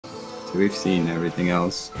So we've seen everything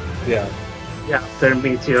else. Yeah. Yeah, their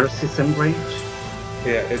meteor system range.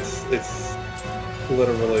 Yeah, it's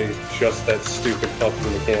literally just that stupid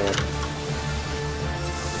fucking mechanic.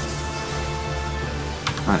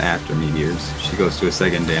 Not after meteors. She goes to a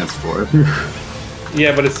second dance floor.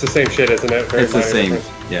 Yeah, but it's the same shit, isn't it? Very It's the minor same.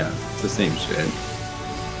 difference. Yeah, it's the same shit.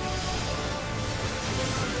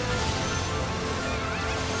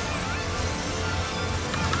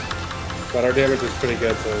 But our damage is pretty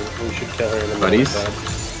good, so we should kill her in the middle Buddies? of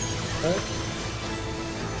that.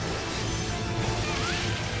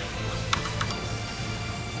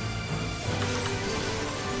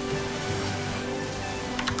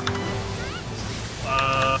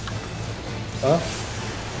 Huh?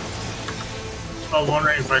 I was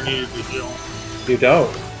wondering if I needed to heal. You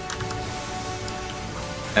don't.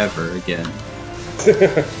 Ever again.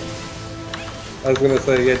 I was gonna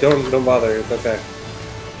say, yeah, don't bother. It's okay.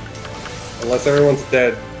 Unless everyone's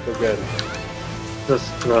dead, we're good. Just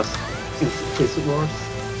trust his words.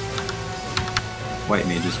 White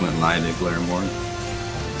mage just went live to Glarimore.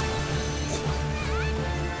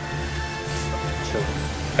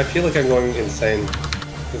 I feel like I'm going insane.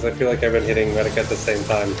 Because I feel like I've been hitting Medic at the same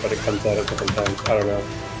time, but it comes out at different times. I don't know.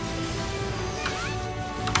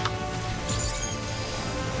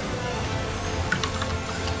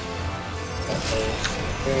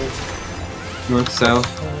 North, south.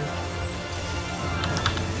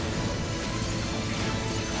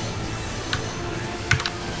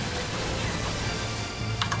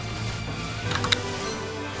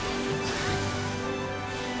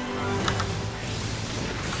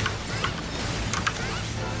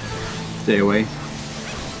 Stay away.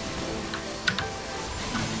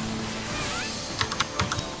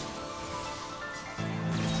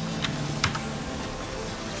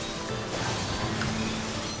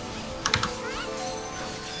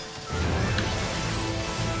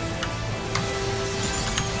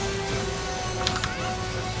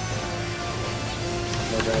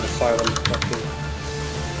 My bad, silent. Fucking.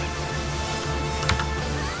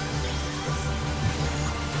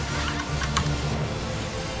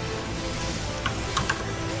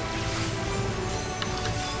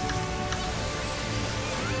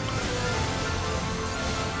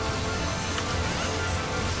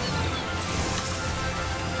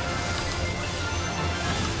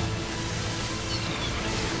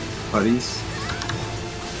 Buddies.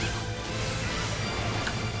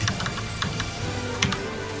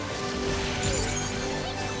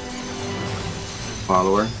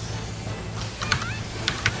 Follower.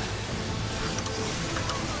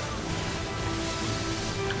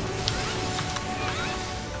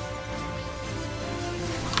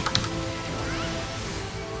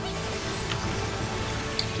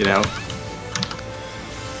 Get out.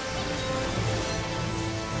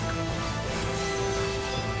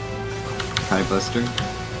 Tie Buster.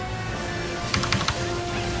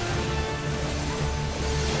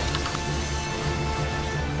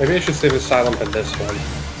 Maybe I should save a silent for this one.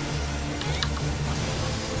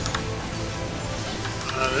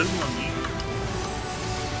 There's no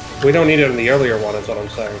need. We don't need it in the earlier one, is what I'm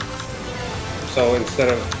saying. So instead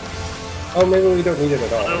of... Oh, maybe we don't need it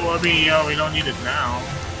at all. Oh, I mean, yeah, we don't need it now.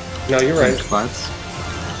 No, you're right. Spots.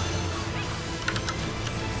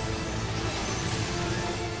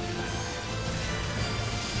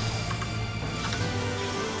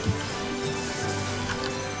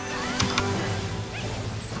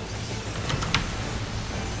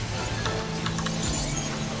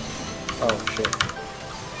 Oh, shit.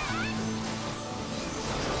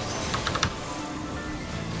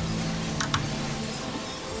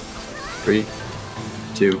 Three,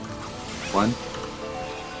 two, one.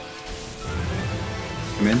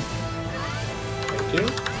 Come in. Thank you.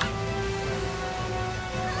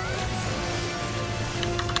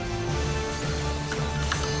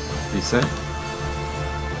 Reset.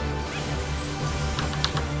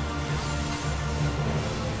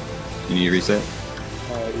 You need to reset?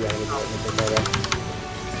 Yeah, I'm gonna put that up.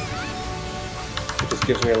 It just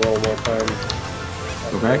gives me a little more time.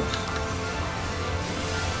 Go back.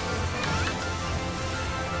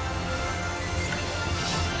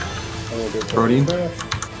 I'm gonna do it. Protein?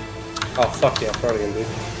 Oh, fuck yeah, Protein, dude.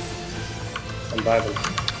 I'm vibing.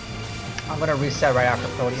 I'm gonna reset right after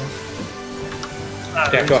Protean.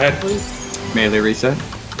 Yeah, go ahead. Melee reset.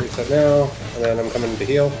 Reset now, and then I'm coming to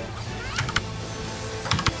heal.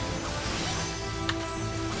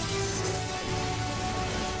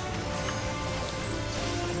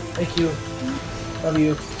 Thank you. Love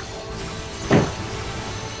you.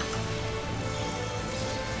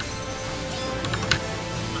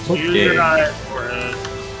 Use your eye for it.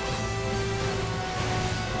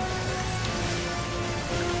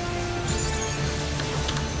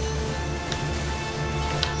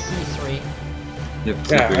 3. Yep,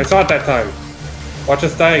 Yeah, super. I saw it that time. Watch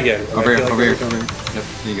us die again. Over here, over here, over here. Yep,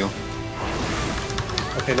 there you go.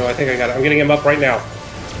 Okay, no, I think I got it. I'm getting him up right now.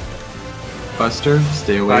 Buster,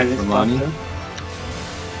 stay away from Lonnie.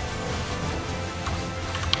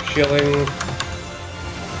 Shielding.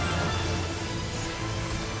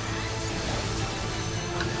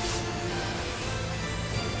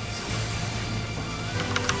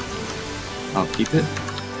 I'll keep it.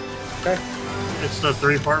 Okay. It's the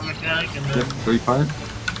 3-part mechanic and then Yep, 3-part.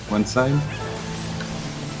 One side.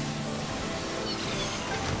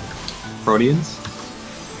 Proteans.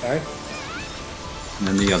 Okay. And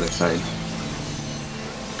then the other side.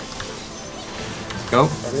 Go.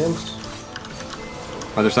 Guardians.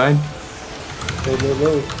 Other side. Move, move,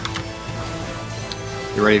 move.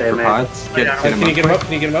 You ready for man. pods? Get Can him you up. get him up?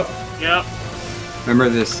 Can you get him up? Yep. Remember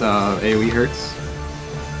this AoE hurts?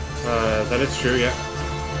 That is true, yeah.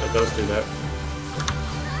 It does do that.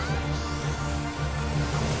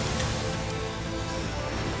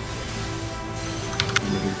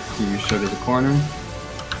 You show to the corner.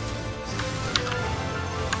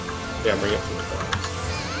 Yeah, bring it to the corner.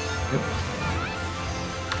 Yep.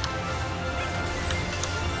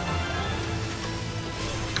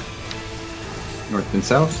 North and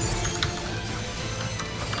south.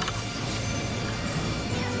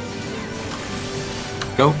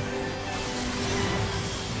 Go.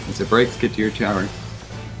 As it breaks, get to your tower.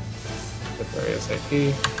 Get there ASAP.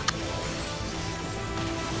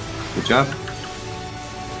 Good job.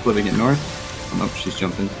 Flipping it north. Oh, she's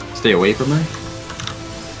jumping. Stay away from her.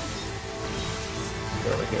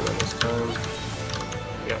 Go over here this time.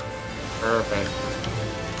 Yep. Perfect.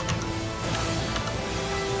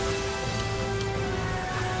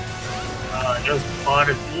 I just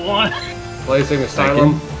spotted one. Blazing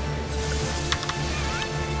Asylum.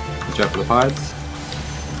 Good job for the pods.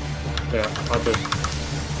 Yeah, I'll just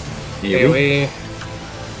AoE. AoE.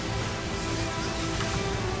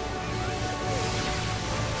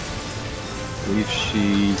 I believe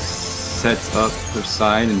she sets up her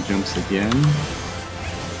side and jumps again.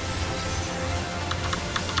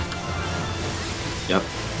 Yep.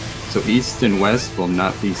 So east and west will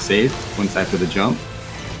not be safe once after the jump.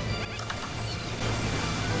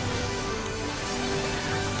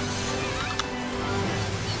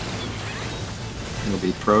 It'll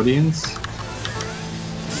be Proteans.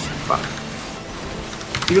 Fuck.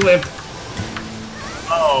 You live.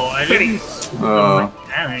 Oh, I Pity. didn't see the Oh.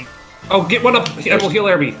 mechanic. Oh, get one up. I will heal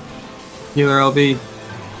Airby. Healer LB.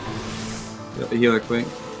 Get the healer quick.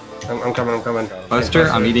 I'm coming, I'm coming. Buster,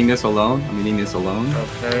 I'm eating this alone. I'm eating this alone.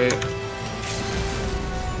 Okay.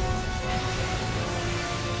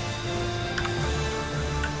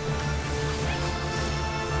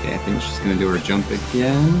 Okay, I think she's gonna do her jump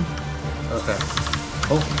again. Okay.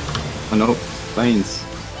 Oh no, planes.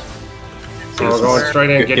 So we're going straight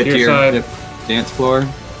in. Get to your side. Yep, dance floor.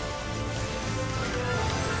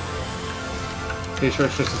 Pretty sure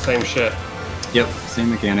it's just the same shit. Yep, same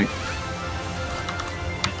mechanic.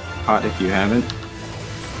 Hot if you haven't.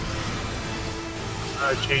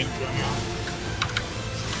 Chain gun.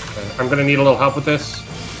 Okay. I'm gonna need a little help with this.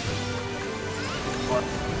 What?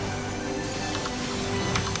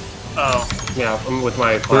 Oh. Yeah, I'm with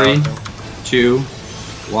my 3, cloud. 2,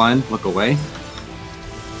 1. Look away.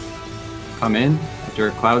 Come in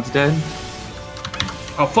after Cloud's dead.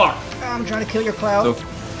 Oh fuck! I'm trying to kill your cloud. So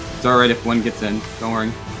it's alright if one gets in. Don't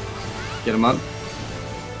worry. Get him up.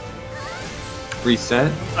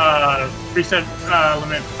 Reset. Reset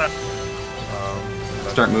limit.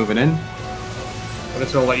 Start moving in. I'm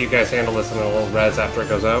just gonna let you guys handle this in a little res after it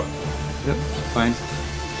goes out. Yep, fine.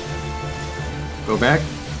 Go back.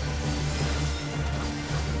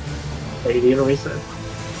 AD reset.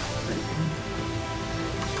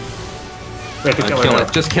 We have to kill Kill her.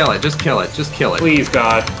 it. Just kill it. Just kill it. Just kill it. Please,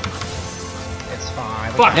 God. It's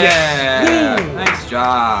fine. Fuck Yeah! Nice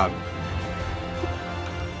job.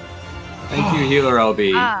 Thank you, Healer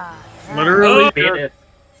LB. Literally. Beat it.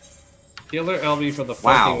 Healer LB for the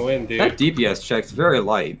Wow. fucking win, dude. That DPS check's very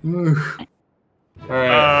light.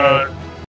 Alright.